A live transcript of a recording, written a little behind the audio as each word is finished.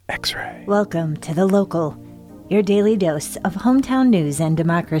X-Ray. Welcome to The Local, your daily dose of hometown news and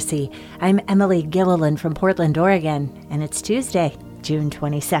democracy. I'm Emily Gilliland from Portland, Oregon, and it's Tuesday, June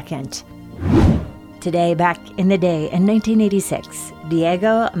 22nd. Today, back in the day in 1986,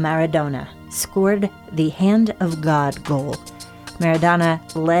 Diego Maradona scored the Hand of God goal. Maradona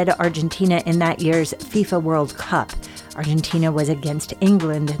led Argentina in that year's FIFA World Cup. Argentina was against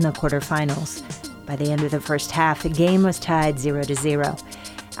England in the quarterfinals. By the end of the first half, the game was tied 0-0.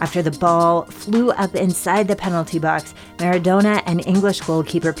 After the ball flew up inside the penalty box, Maradona and English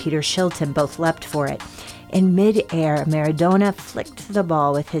goalkeeper Peter Shilton both leapt for it. In mid-air, Maradona flicked the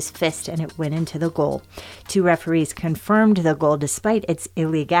ball with his fist and it went into the goal. Two referees confirmed the goal despite its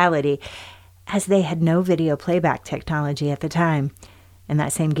illegality, as they had no video playback technology at the time. In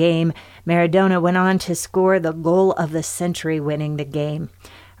that same game, Maradona went on to score the goal of the century, winning the game.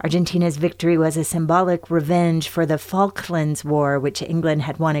 Argentina's victory was a symbolic revenge for the Falklands War, which England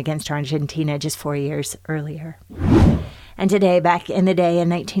had won against Argentina just 4 years earlier. And today, back in the day in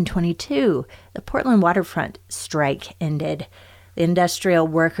 1922, the Portland waterfront strike ended. The Industrial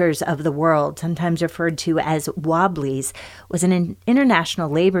Workers of the World, sometimes referred to as Wobblies, was an international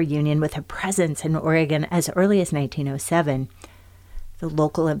labor union with a presence in Oregon as early as 1907. The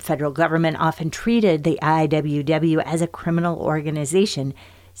local and federal government often treated the IWW as a criminal organization,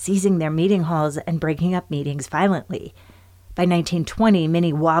 seizing their meeting halls and breaking up meetings violently. By 1920,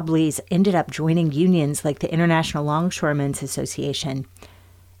 many Wobblies ended up joining unions like the International Longshoremen's Association.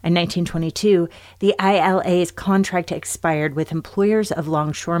 In 1922, the ILA's contract expired, with employers of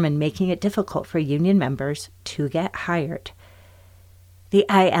longshoremen making it difficult for union members to get hired. The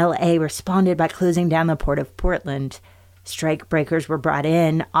ILA responded by closing down the Port of Portland. Strike breakers were brought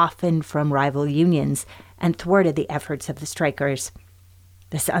in, often from rival unions, and thwarted the efforts of the strikers.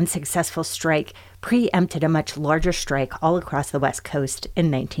 This unsuccessful strike preempted a much larger strike all across the West Coast in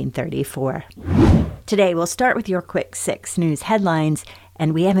 1934. Today, we'll start with your Quick Six news headlines,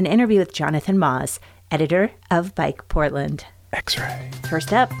 and we have an interview with Jonathan Maas, editor of Bike Portland. X-Ray.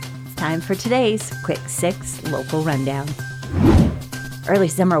 First up, it's time for today's Quick Six local rundown. Early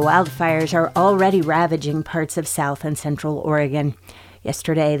summer wildfires are already ravaging parts of South and Central Oregon.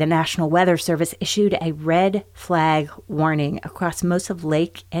 Yesterday, the National Weather Service issued a red flag warning across most of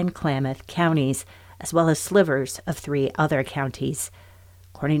Lake and Klamath counties, as well as slivers of 3 other counties.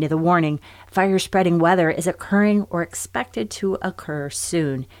 According to the warning, fire-spreading weather is occurring or expected to occur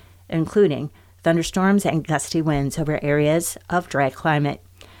soon, including thunderstorms and gusty winds over areas of dry climate.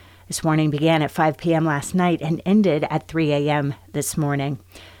 This warning began at 5 p.m. last night and ended at 3 a.m. this morning.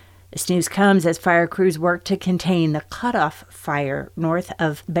 This news comes as fire crews work to contain the cutoff fire north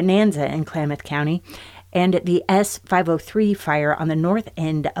of Bonanza in Klamath County and the S503 fire on the north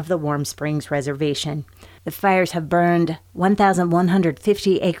end of the Warm Springs Reservation. The fires have burned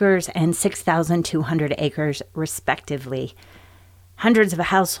 1,150 acres and 6,200 acres, respectively. Hundreds of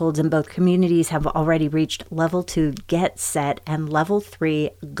households in both communities have already reached Level 2 Get Set and Level 3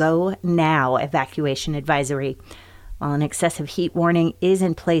 Go Now evacuation advisory. While an excessive heat warning is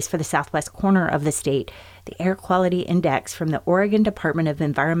in place for the southwest corner of the state, the air quality index from the Oregon Department of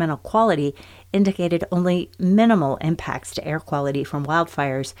Environmental Quality indicated only minimal impacts to air quality from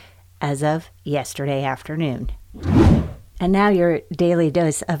wildfires as of yesterday afternoon. And now your daily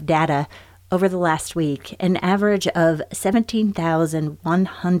dose of data. Over the last week, an average of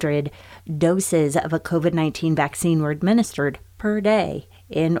 17,100 doses of a COVID-19 vaccine were administered per day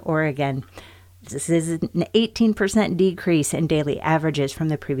in Oregon. This is an 18% decrease in daily averages from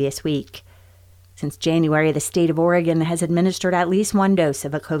the previous week. Since January, the state of Oregon has administered at least one dose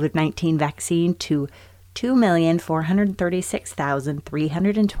of a COVID-19 vaccine to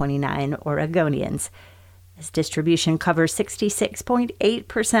 2,436,329 Oregonians. This distribution covers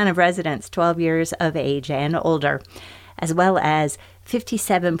 66.8% of residents 12 years of age and older, as well as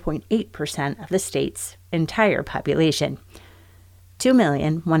 57.8% of the state's entire population.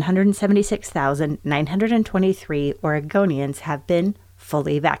 2,176,923 Oregonians have been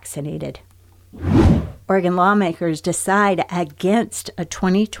fully vaccinated. Oregon lawmakers decide against a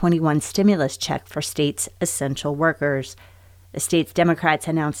 2021 stimulus check for state's essential workers. The state's Democrats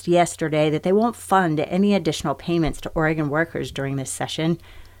announced yesterday that they won't fund any additional payments to Oregon workers during this session.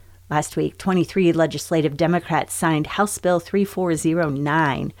 Last week, 23 legislative Democrats signed House Bill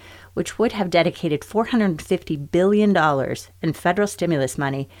 3409, which would have dedicated $450 billion in federal stimulus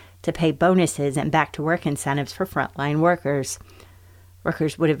money to pay bonuses and back-to-work incentives for frontline workers.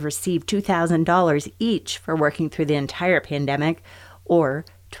 Workers would have received $2,000 each for working through the entire pandemic, or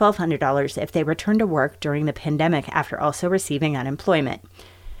 $1,200 if they returned to work during the pandemic after also receiving unemployment.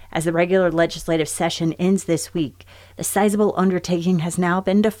 As the regular legislative session ends this week, the sizable undertaking has now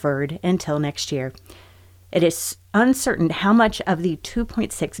been deferred until next year. It is uncertain how much of the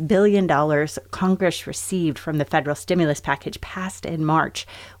 $2.6 billion Congress received from the federal stimulus package passed in March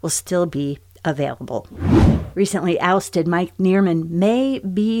will still be available. Recently ousted Mike Neerman may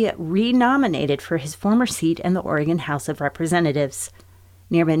be renominated for his former seat in the Oregon House of Representatives.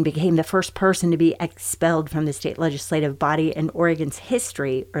 Neerman became the first person to be expelled from the state legislative body in Oregon's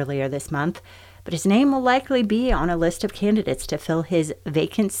history earlier this month, but his name will likely be on a list of candidates to fill his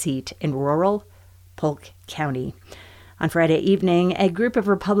vacant seat in rural Polk County. On Friday evening, a group of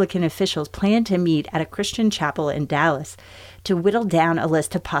Republican officials planned to meet at a Christian chapel in Dallas to whittle down a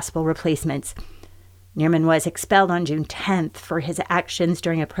list of possible replacements. Neerman was expelled on June 10th for his actions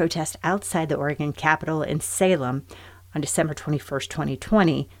during a protest outside the Oregon Capitol in Salem on December 21st,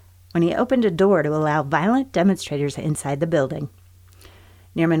 2020, when he opened a door to allow violent demonstrators inside the building.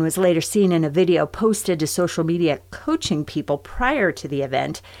 Neerman was later seen in a video posted to social media coaching people prior to the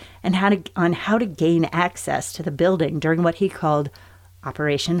event and on how to gain access to the building during what he called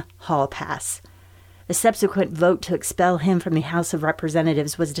Operation Hall Pass. The subsequent vote to expel him from the House of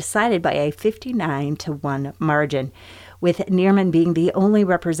Representatives was decided by a 59-1 margin, with Neerman being the only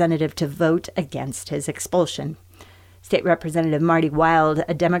representative to vote against his expulsion. State Representative Marty Wilde,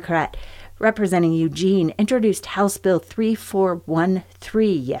 a Democrat representing Eugene, introduced House Bill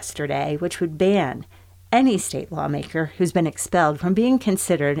 3413 yesterday, which would ban any state lawmaker who's been expelled from being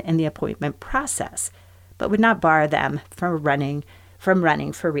considered in the appointment process, but would not bar them from running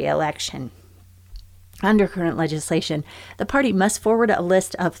for re-election. Under current legislation, the party must forward a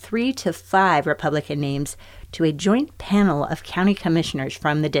list of 3 to 5 Republican names to a joint panel of county commissioners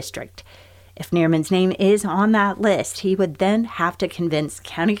from the district. If Neerman's name is on that list, he would then have to convince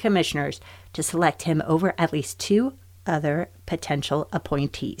county commissioners to select him over at least 2 other potential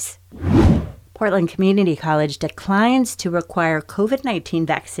appointees. Portland Community College declines to require COVID-19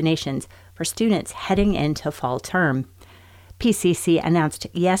 vaccinations for students heading into fall term. PCC announced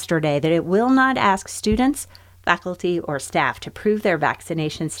yesterday that it will not ask students, faculty, or staff to prove their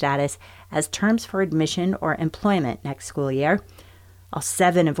vaccination status as terms for admission or employment next school year. All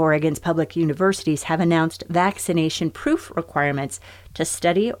 7 of Oregon's public universities have announced vaccination proof requirements to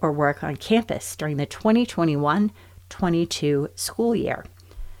study or work on campus during the 2021-22 school year.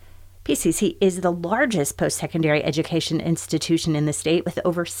 PCC is the largest post-secondary education institution in the state with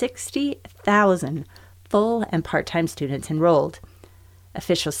over 60,000 full and part-time students enrolled.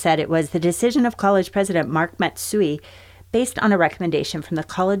 Officials said it was the decision of college president Mark Matsui based on a recommendation from the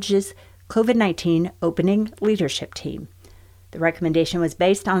college's COVID-19 opening leadership team. The recommendation was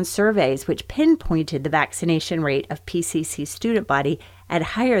based on surveys which pinpointed the vaccination rate of PCC's student body at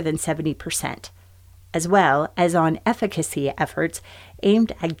higher than 70%, as well as on efficacy efforts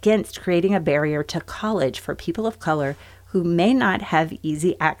aimed against creating a barrier to college for people of color who may not have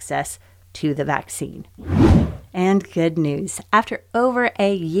easy access to the vaccine. And good news. After over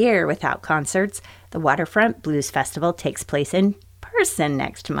a year without concerts, the Waterfront Blues Festival takes place in person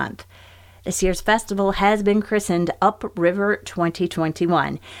next month. This year's festival has been christened Upriver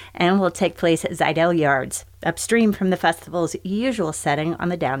 2021 and will take place at Zidell Yards, upstream from the festival's usual setting on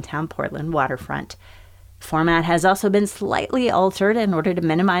the downtown Portland waterfront. The format has also been slightly altered in order to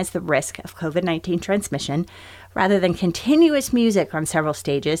minimize the risk of COVID-19 transmission. Rather than continuous music on several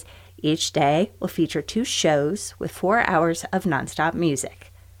stages, each day will feature 2 shows with 4 hours of nonstop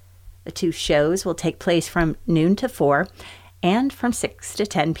music. The 2 shows will take place from noon to 4 and from 6 to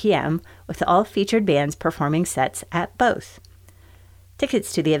 10 p.m., with all featured bands performing sets at both.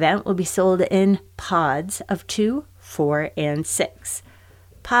 Tickets to the event will be sold in pods of 2, 4, and 6.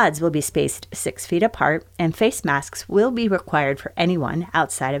 Pods will be spaced 6 feet apart, and face masks will be required for anyone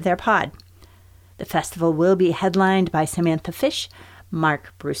outside of their pod. The festival will be headlined by Samantha Fish,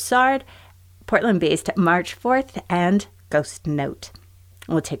 Mark Broussard, Portland-based March 4th, and Ghost Note.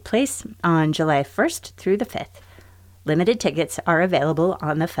 It will take place on July 1st through the 5th. Limited tickets are available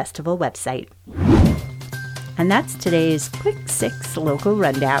on the festival website. And that's today's Quick 6 Local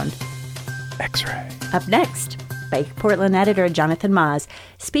Rundown. X-ray. Up next, Bike Portland editor Jonathan Maas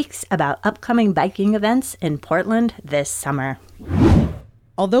speaks about upcoming biking events in Portland this summer.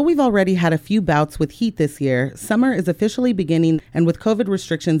 Although we've already had a few bouts with heat this year, summer is officially beginning, and with COVID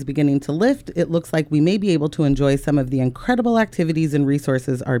restrictions beginning to lift, it looks like we may be able to enjoy some of the incredible activities and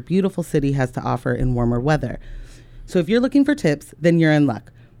resources our beautiful city has to offer in warmer weather. So if you're looking for tips, then you're in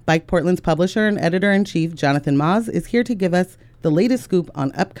luck. Bike Portland's publisher and editor-in-chief, Jonathan Maas, is here to give us the latest scoop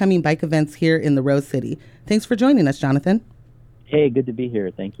on upcoming bike events here in the Rose City. Thanks for joining us, Jonathan. Hey, good to be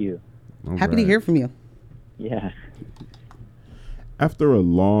here. Thank you. Happy to hear from you. Yeah. After a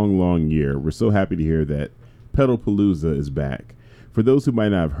long, long year, we're so happy to hear that Pedalpalooza is back. For those who might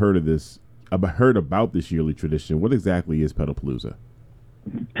not have heard about this yearly tradition, what exactly is Pedalpalooza?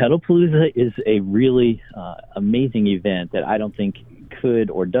 Pedalpalooza is a really amazing event that I don't think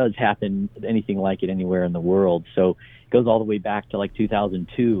could or does happen anything like it anywhere in the world. So it goes all the way back to like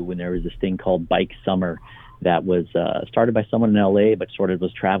 2002 when there was this thing called Bike Summer that was started by someone in LA, but sort of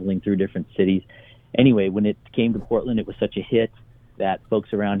was traveling through different cities. Anyway, when it came to Portland, it was such a hit that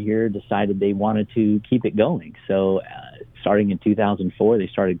folks around here decided they wanted to keep it going. So starting in 2004, they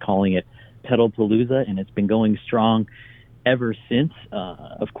started calling it Pedalpalooza, and it's been going strong ever since.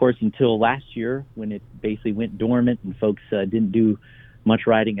 Of course, until last year when it basically went dormant and folks didn't do much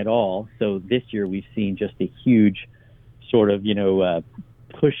riding at all. So this year we've seen just a huge sort of,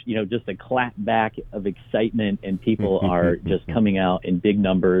 push, just a clap back of excitement, and people are just coming out in big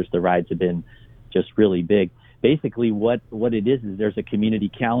numbers. The rides have been just really big. Basically what it is there's a community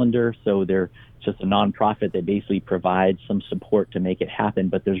calendar. So they're just a nonprofit that basically provides some support to make it happen,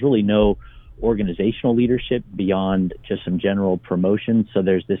 but there's really no organizational leadership beyond just some general promotion. So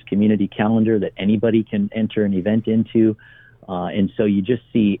there's this community calendar that anybody can enter an event into. And so you just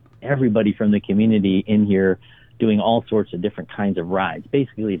see everybody from the community in here doing all sorts of different kinds of rides.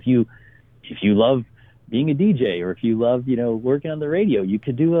 Basically, if you love being a DJ, or if you love, working on the radio, you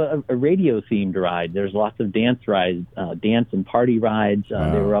could do a radio themed ride. There's lots of dance rides, dance and party rides.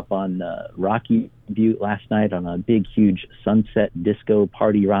 Wow. They were up on Rocky Butte last night on a big, huge sunset disco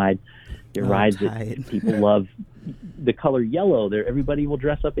party ride. They're rides that people love. The color yellow, everybody will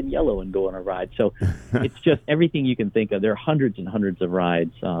dress up in yellow and go on a ride. So it's just everything you can think of. There are hundreds and hundreds of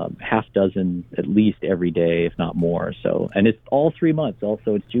rides, half dozen at least every day, if not more. So, and it's all 3 months.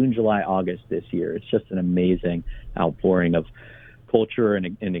 Also, it's June, July, August this year. It's just an amazing outpouring of culture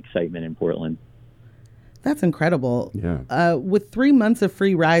and excitement in Portland. That's incredible. Yeah. With 3 months of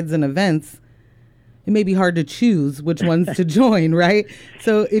free rides and events, it may be hard to choose which ones to join, right?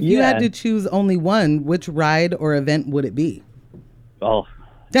 So if you had to choose only one, which ride or event would it be? Oh,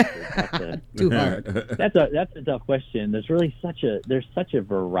 too hard. That's a tough question. There's such a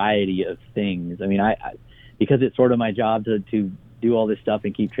variety of things. I mean, I because it's sort of my job to do all this stuff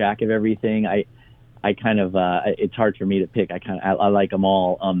and keep track of everything. I kind of it's hard for me to pick. I like them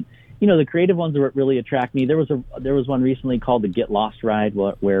all. The creative ones that really attract me. There was one recently called the Get Lost ride,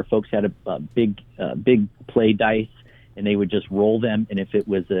 where folks had a big play dice, and they would just roll them. And if it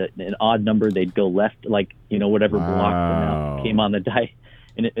was an odd number, they'd go left, whatever block came on the dice.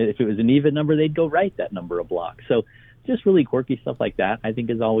 And if it was an even number, they'd go right that number of blocks. So just really quirky stuff like that, I think,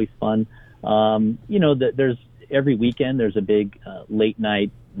 is always fun. There's every weekend there's a big late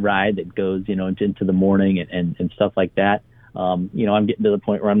night ride that goes into the morning and stuff like that. I'm getting to the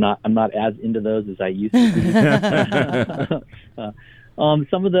point where I'm not as into those as I used to be.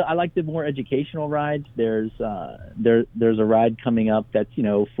 I like the more educational rides. There's a ride coming up that's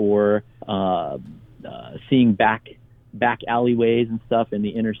for seeing back alleyways and stuff in the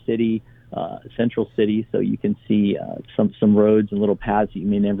inner city, central city, so you can see some roads and little paths that you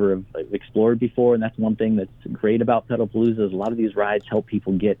may never have explored before. And that's one thing that's great about Pedalpalooza is a lot of these rides help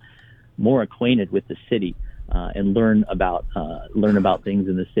people get more acquainted with the city. And learn about things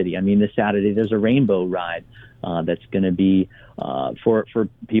in the city. I mean, this Saturday there's a rainbow ride that's going to be for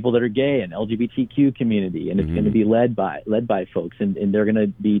people that are gay and LGBTQ community, and it's going to be led by folks, and they're going to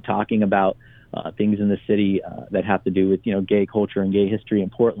be talking about things in the city that have to do with gay culture and gay history in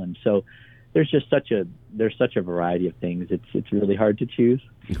Portland. So there's such a variety of things. It's really hard to choose.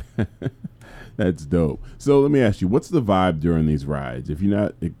 That's dope. So let me ask you, what's the vibe during these rides?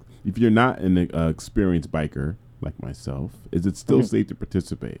 If you're not an experienced biker like myself, is it still safe to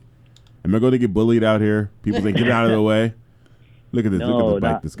participate? Am I going to get bullied out here? People say, get out of the way. Look at this. No, look at the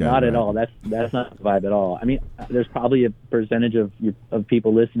bike this guy. Not at all. That's not the vibe at all. I mean, there's probably a percentage of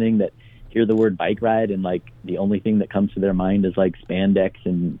people listening that hear the word bike ride and the only thing that comes to their mind is spandex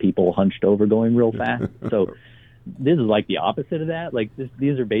and people hunched over going real fast. So this is the opposite of that.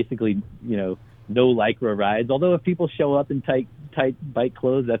 These are basically no Lycra rides. Although if people show up in tight bike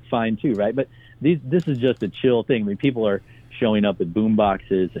clothes, that's fine too, right? But this is just a chill thing. I mean, people are showing up with boom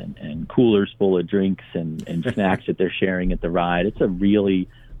boxes and coolers full of drinks and snacks that they're sharing at the ride. It's a really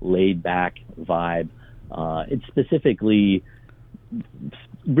laid back vibe. It's specifically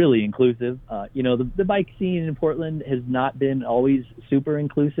really inclusive. The bike scene in Portland has not been always super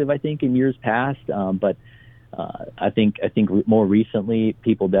inclusive, I think, in years past. But I think more recently,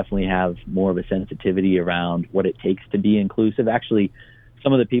 people definitely have more of a sensitivity around what it takes to be inclusive. Actually,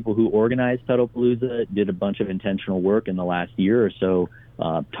 some of the people who organized Pedalpalooza did a bunch of intentional work in the last year or so,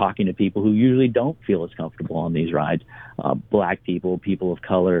 talking to people who usually don't feel as comfortable on these rides, Black people, people of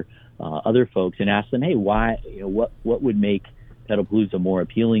color, other folks, and ask them, hey, why, what would make Pedalpalooza more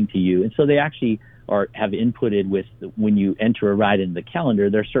appealing to you? And so they actually have inputted with, when you enter a ride in the calendar,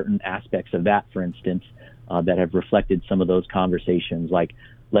 there are certain aspects of that, for instance, that have reflected some of those conversations, like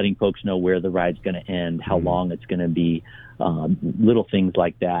letting folks know where the ride's going to end, how long it's going to be, little things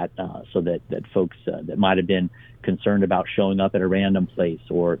like that, so that folks that might have been concerned about showing up at a random place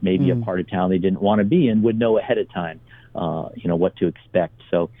or maybe a part of town they didn't want to be in would know ahead of time, what to expect.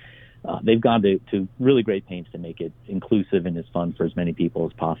 So they've gone to really great pains to make it inclusive and as fun for as many people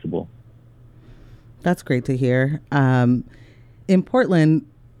as possible. That's great to hear. In Portland,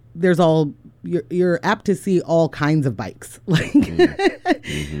 you're apt to see all kinds of bikes.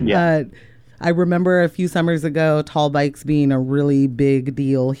 I remember a few summers ago, tall bikes being a really big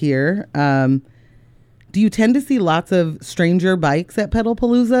deal here. Do you tend to see lots of stranger bikes at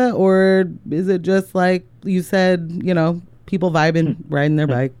Pedalpalooza, or is it just like you said, people vibing, riding their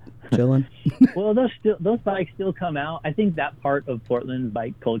bike, chilling? Well, those bikes still come out. I think that part of Portland's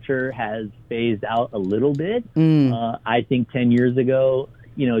bike culture has phased out a little bit. I think 10 years ago,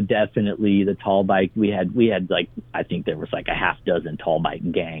 definitely the tall bike, we had like, I think there was like a half dozen tall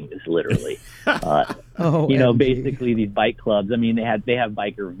bike gangs, literally. Basically these bike clubs. I mean, they have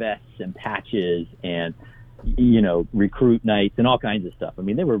biker vests and patches and, recruit nights and all kinds of stuff. I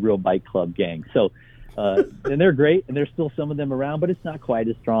mean, they were real bike club gangs. So, and they're great, and there's still some of them around, but it's not quite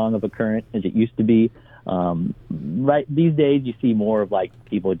as strong of a current as it used to be. Right these days, you see more of like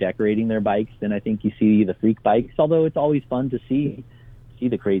people decorating their bikes than I think you see the freak bikes. Although it's always fun to see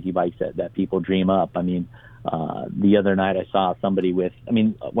the crazy bikes that people dream up. I mean, the other night I saw somebody with,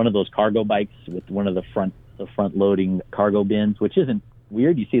 one of those cargo bikes with one of the front loading cargo bins, which isn't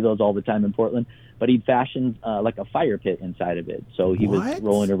weird. You see those all the time in Portland, but he'd fashioned like a fire pit inside of it. So he was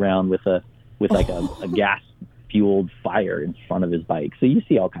rolling around with a gas fueled fire in front of his bike. So you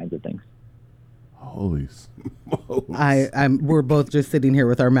see all kinds of things. Holy smokes. We're both just sitting here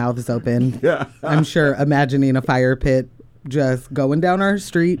with our mouths open. Yeah. I'm sure imagining a fire pit just going down our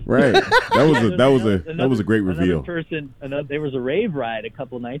street. Right. That was a great reveal. There was a rave ride a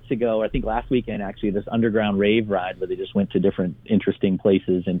couple nights ago, I think last weekend actually, this underground rave ride where they just went to different interesting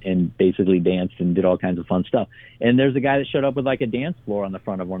places and basically danced and did all kinds of fun stuff. And there's a guy that showed up with like a dance floor on the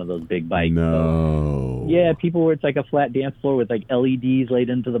front of one of those big bikes. No. So, yeah, it's like a flat dance floor with like LEDs laid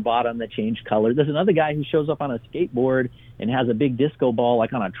into the bottom that change color. There's another guy who shows up on a skateboard and has a big disco ball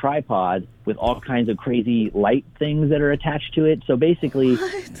like on a tripod with all kinds of crazy light things that are attached to it. So basically,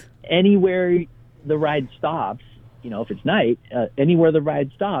 anywhere the ride stops, if it's night, anywhere the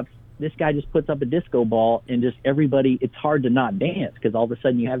ride stops, this guy just puts up a disco ball and just everybody, it's hard to not dance because all of a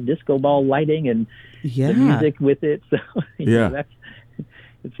sudden you have disco ball lighting and the music with it. So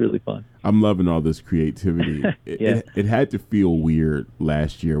it's really fun. I'm loving all this creativity. It had to feel weird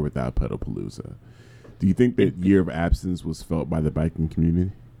last year without Pedalpalooza. Do you think that year of absence was felt by the biking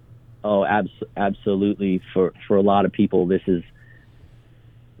community? Oh, absolutely. For a lot of people, this is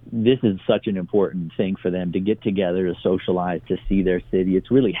such an important thing for them to get together, to socialize, to see their city. It's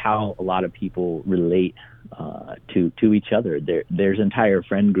really how a lot of people relate to each other. There's entire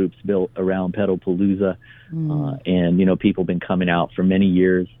friend groups built around Pedalpalooza, and people have been coming out for many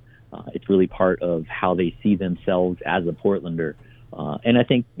years. It's really part of how they see themselves as a Portlander. And I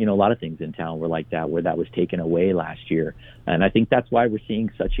think, a lot of things in town were like that, where that was taken away last year. And I think that's why we're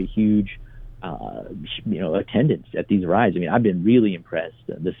seeing such a huge, attendance at these rides. I mean, I've been really impressed.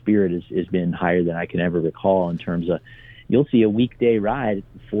 The spirit has been higher than I can ever recall in terms of, you'll see a weekday ride at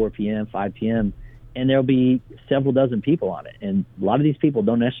 4 p.m., 5 p.m., and there'll be several dozen people on it. And a lot of these people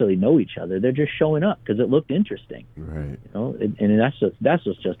don't necessarily know each other. They're just showing up because it looked interesting. Right. And that's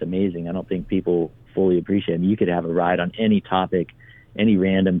just amazing. I don't think people fully appreciate it. You could have a ride on any topic, any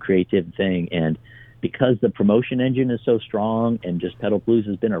random creative thing. And because the promotion engine is so strong and just Pedalpalooza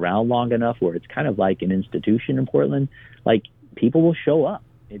has been around long enough where it's kind of like an institution in Portland, like people will show up.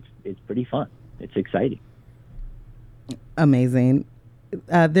 It's pretty fun. It's exciting. Amazing.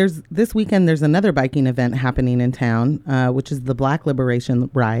 This weekend, there's another biking event happening in town, which is the Black Liberation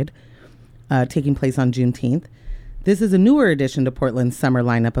Ride, taking place on Juneteenth. This is a newer addition to Portland's summer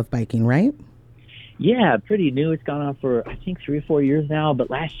lineup of biking, right? Yeah, pretty new. It's gone on for, I think, 3 or 4 years now. But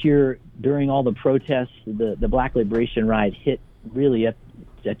last year, during all the protests, the Black Liberation Ride hit really at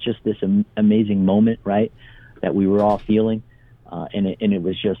just this amazing moment, right, that we were all feeling. and it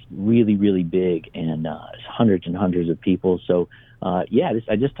was just really, really big, and hundreds and hundreds of people. So, I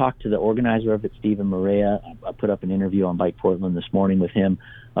just talked to the organizer of it, Stephen Morea. I put up an interview on Bike Portland this morning with him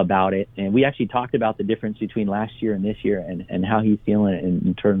about it, and we actually talked about the difference between last year and this year, and how he's feeling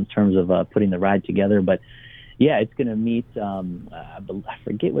in terms of putting the ride together. But yeah, it's going to meet. I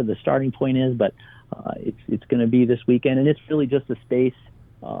forget what the starting point is, but it's going to be this weekend, and it's really just a space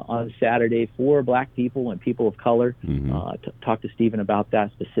on Saturday for Black people and people of color. Talk to Stephen about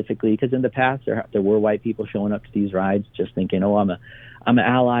that specifically, because in the past there were white people showing up to these rides just thinking, oh, I'm an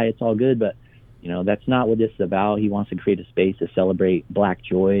ally, it's all good, but that's not what this is about. He wants to create a space to celebrate Black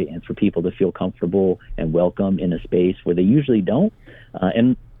joy and for people to feel comfortable and welcome in a space where they usually don't.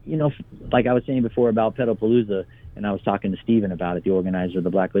 And like I was saying before about Pedalpalooza, and I was talking to Stephen about it, the organizer of the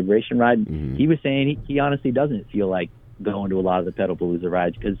Black Liberation Ride. He was saying he honestly doesn't feel like going to a lot of the Pedalpalooza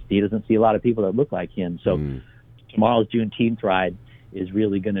rides because he doesn't see a lot of people that look like him. So tomorrow's Juneteenth ride is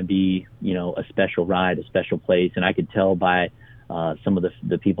really going to be, a special ride, a special place. And I could tell by some of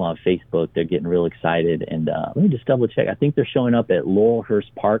the people on Facebook, they're getting real excited. And let me just double check. I think they're showing up at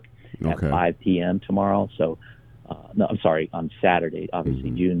Laurelhurst Park at 5 p.m. tomorrow. So, no, I'm sorry, on Saturday,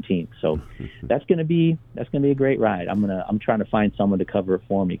 obviously Juneteenth. So that's going to be a great ride. I'm trying to find someone to cover it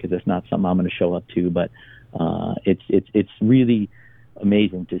for me because it's not something I'm going to show up to, but it's really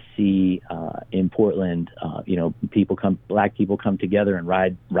amazing to see in Portland, Black people come together and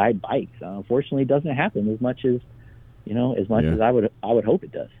ride bikes. Unfortunately, it doesn't happen as much as as I would hope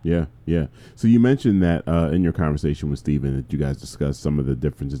it does. Yeah. So you mentioned that in your conversation with Stephen that you guys discussed some of the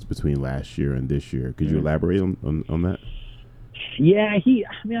differences between last year and this year. Could you elaborate on that? Yeah,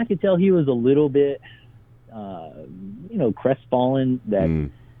 I could tell he was a little bit, crestfallen that.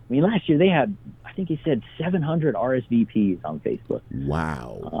 Last year they had, I think he said 700 RSVPs on Facebook.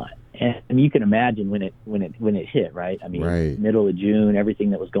 Wow. And you can imagine when it hit, right? Middle of June,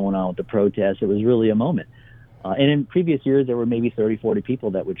 everything that was going on with the protests, it was really a moment. And in previous years, there were maybe 30, 40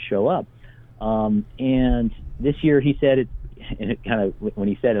 people that would show up. And this year he said it, and it kind of, when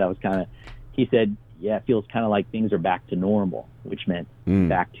he said it, he said, yeah, it feels kind of like things are back to normal, which meant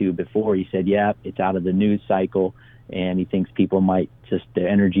back to before. He said, yeah, it's out of the news cycle. And he thinks people their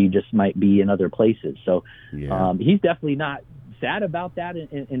energy just might be in other places. So he's definitely not sad about that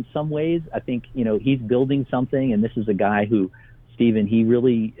in some ways. I think, he's building something, and this is a guy who, Stephen, he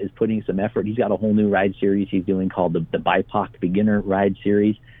really is putting some effort. He's got a whole new ride series he's doing called the BIPOC Beginner Ride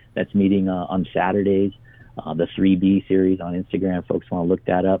Series that's meeting on Saturdays, the 3B series on Instagram. Folks want to look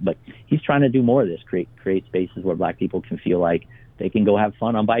that up. But he's trying to do more of this, create spaces where Black people can feel like they can go have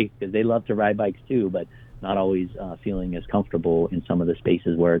fun on bikes because they love to ride bikes too, but not always feeling as comfortable in some of the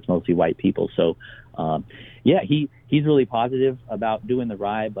spaces where it's mostly white people. So, he's really positive about doing the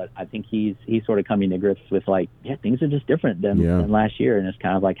ride, but I think he's sort of coming to grips with things are just different than last year, and it's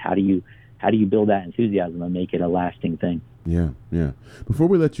kind of like how do you build that enthusiasm and make it a lasting thing? Yeah. Before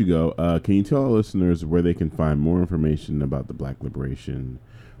we let you go, can you tell our listeners where they can find more information about the Black Liberation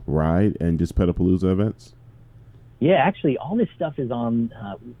Ride and just Pedalpalooza events? Yeah, actually, all this stuff is on,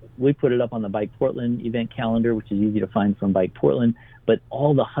 we put it up on the Bike Portland event calendar, which is easy to find from Bike Portland, but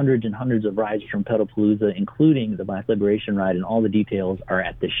all the hundreds and hundreds of rides from Pedalpalooza, including the Black Liberation Ride, and all the details are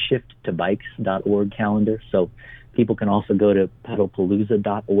at the shifttobikes.org calendar. So people can also go to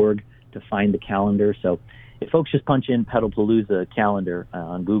pedalpalooza.org to find the calendar. So if folks just punch in Pedalpalooza calendar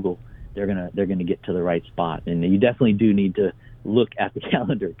on Google, they're gonna get to the right spot. And you definitely do need to look at the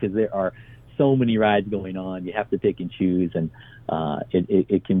calendar because there are so many rides going on. You have to pick and choose, and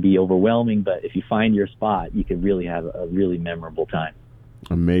it can be overwhelming, but if you find your spot, you can really have a really memorable time.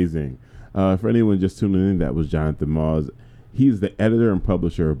 Amazing. For anyone just tuning in, that was Jonathan Moss. He's the editor and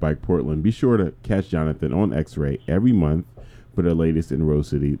publisher of Bike Portland. Be sure to catch Jonathan on X-Ray every month for the latest in Rose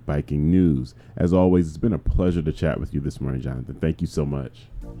City biking news. As always, it's been a pleasure to chat with you this morning, Jonathan. Thank you so much.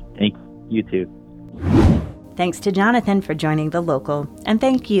 Thank you too. Thanks to Jonathan for joining The Local, and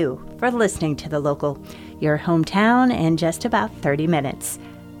thank you for listening to The Local, your hometown in just about 30 minutes.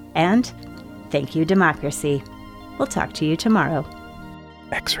 And thank you, Democracy. We'll talk to you tomorrow.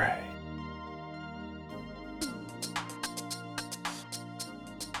 X-Ray.